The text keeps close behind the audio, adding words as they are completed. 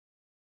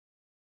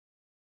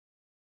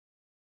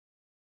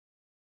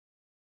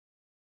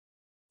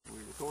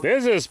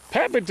This is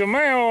Pepe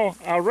Tomeo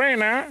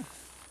Arena.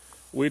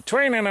 We're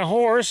training a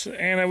horse,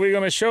 and we're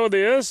going to show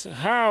this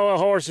how a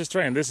horse is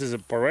trained. This is a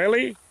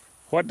Pirelli.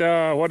 What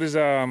is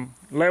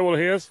level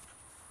his?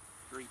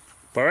 3.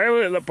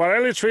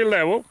 Pirelli 3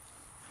 level.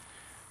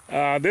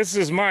 This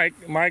is Mike.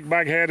 Mike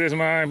Backhead is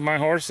my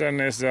horse, and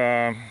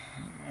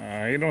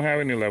he don't have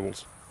any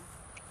levels.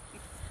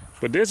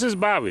 But this is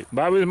Bobby.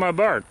 Bobby is my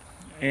bird,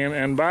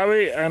 and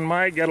Bobby and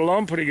Mike get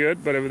along pretty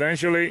good. But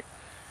eventually,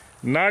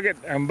 Nugget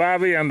and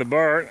Bobby and the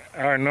bird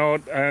are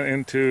not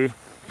into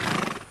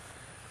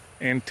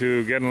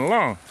getting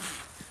along.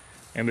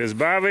 And this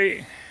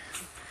Bobby,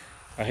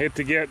 I hate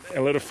to get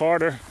a little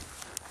farther.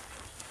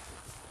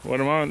 What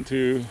I want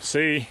to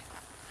see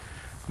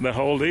the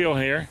whole deal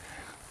here.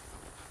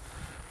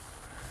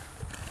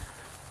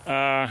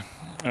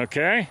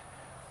 Okay.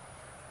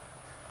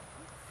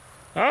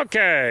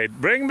 Okay,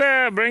 bring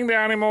the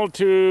animal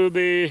to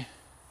the.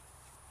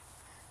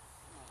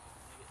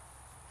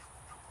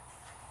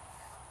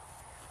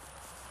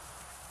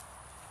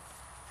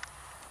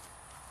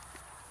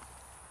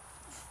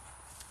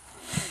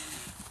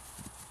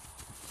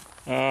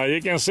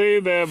 You can see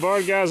the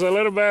bird guy's a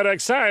little bit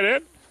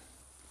excited,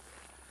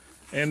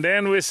 and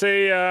then we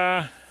see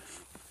the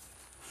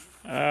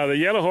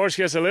yellow horse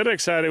gets a little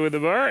excited with the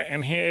bird,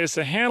 and here is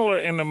the handler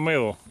in the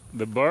middle.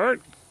 The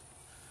bird,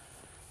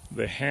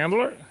 the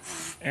handler,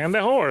 and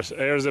the horse.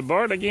 There's the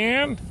bird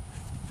again,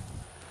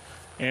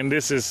 and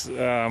this is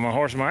my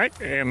horse Mike,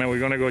 and then we're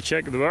gonna go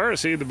check the bird.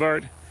 See the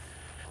bird.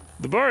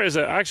 The bird is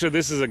actually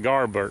this is a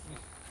guard bird,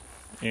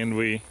 and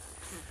we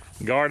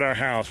guard our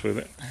house with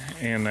it,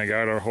 and I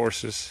guard our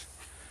horses.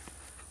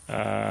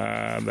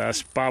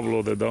 That's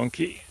Pablo the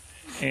donkey,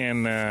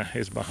 and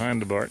he's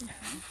behind the bird.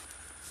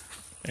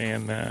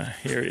 And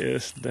here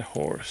is the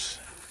horse.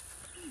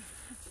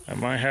 I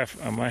might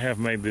have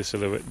made this a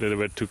little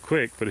bit too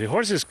quick, but the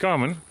horse is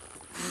coming.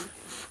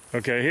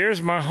 Okay,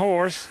 here's my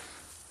horse.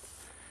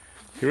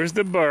 Here's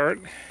the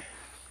bird.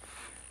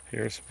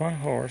 Here's my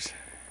horse.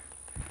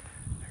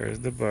 Here's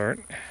the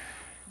bird.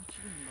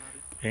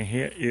 And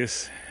here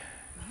is,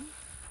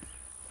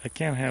 I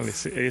can't hardly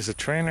see, there's a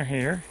trainer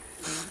here.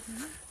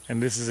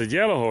 And this is a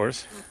yellow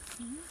horse.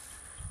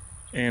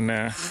 And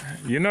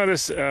you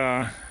notice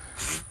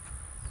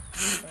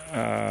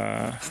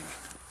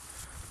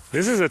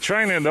this is a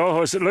trainer. The old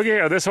horse. Look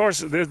here, this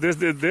horse.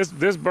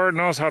 This bird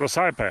knows how to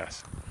side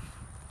pass.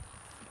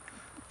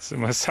 This is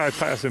my side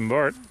passing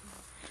bird.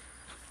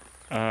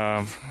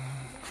 And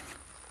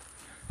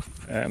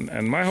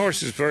my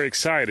horse is very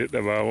excited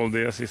about all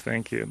this. He's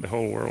thinking the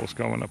whole world's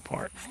coming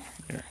apart.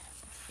 Here.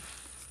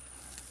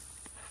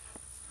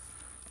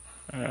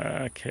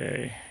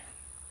 Okay.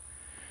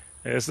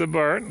 There's the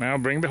bird. Now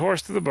bring the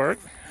horse to the bird.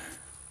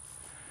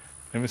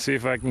 Let me see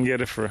if I can get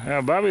it for.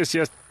 Bobby is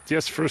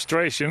just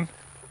frustration.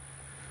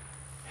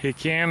 He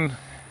can.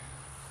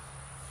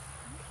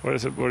 What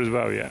is it? Where is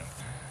Bobby at?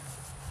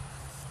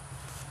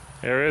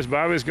 There is.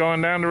 Bobby's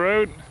going down the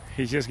road.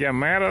 He just got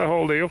mad at the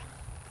whole deal.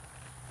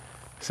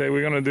 Say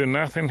we're gonna do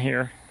nothing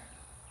here.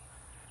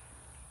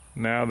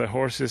 Now the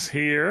horse is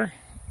here,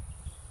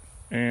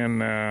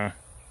 and I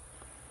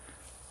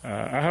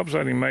hope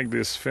so I didn't make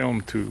this film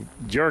too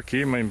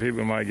jerky. I mean,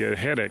 people might get a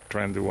headache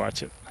trying to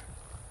watch it.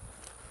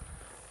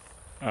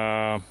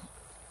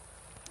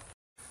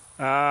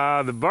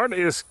 The bird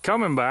is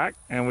coming back,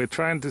 and we're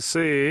trying to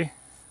see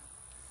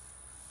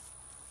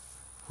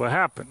what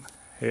happened.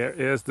 Here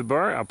is the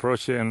bird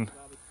approaching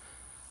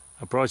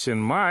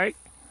Mike,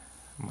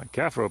 my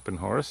calf roping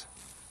horse,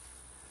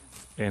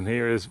 and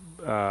here is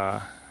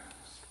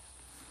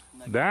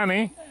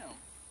Danny,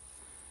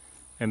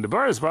 and the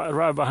bird is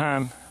right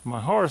behind my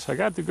horse. I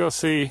got to go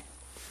see.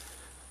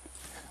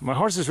 My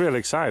horse is really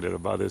excited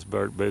about this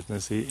bird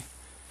business.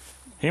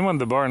 Him and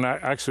the bird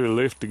actually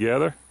live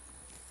together.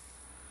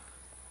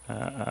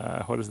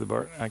 What is the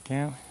bird? I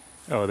can't.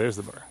 Oh, there's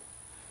the bird.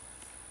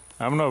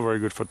 I'm not a very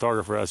good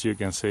photographer, as you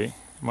can see.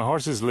 My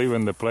horse is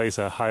leaving the place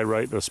at a high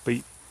rate of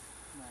speed.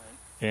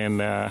 And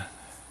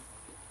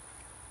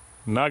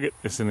Nugget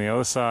is on the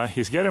other side.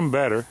 He's getting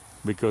better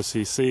because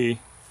he see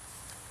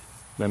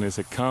then there's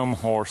a calm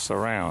horse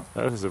around.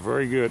 That is a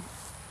very good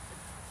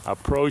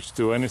approach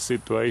to any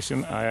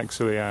situation. I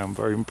am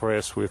very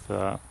impressed with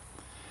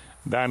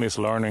Danny's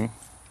learning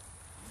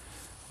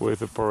with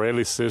the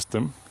Pirelli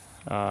system.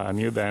 I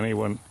knew Danny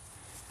when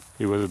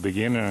he was a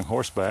beginner on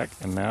horseback,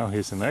 and now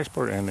he's an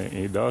expert, and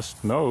he does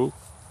know.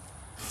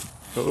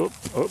 Oh,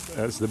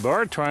 that's the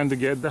bird trying to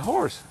get the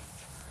horse.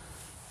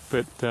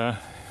 But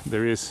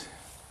there is,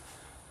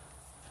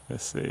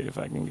 let's see if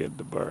I can get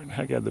the bird.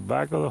 I got the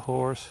back of the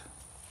horse.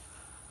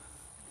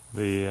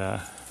 I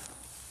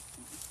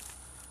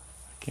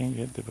can't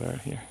get the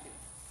bird here.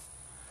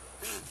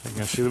 I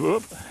can see the,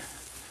 whoop.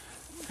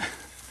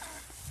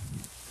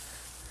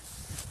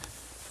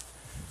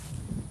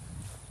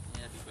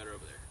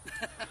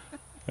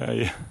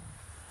 Yeah.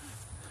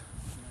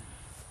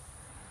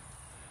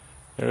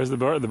 There's the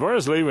bird. The bird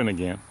is leaving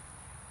again,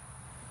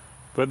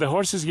 but the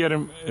horse is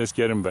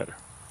getting better.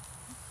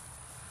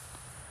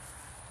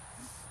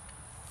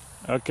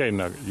 Okay,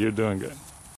 Nugget, you're doing good.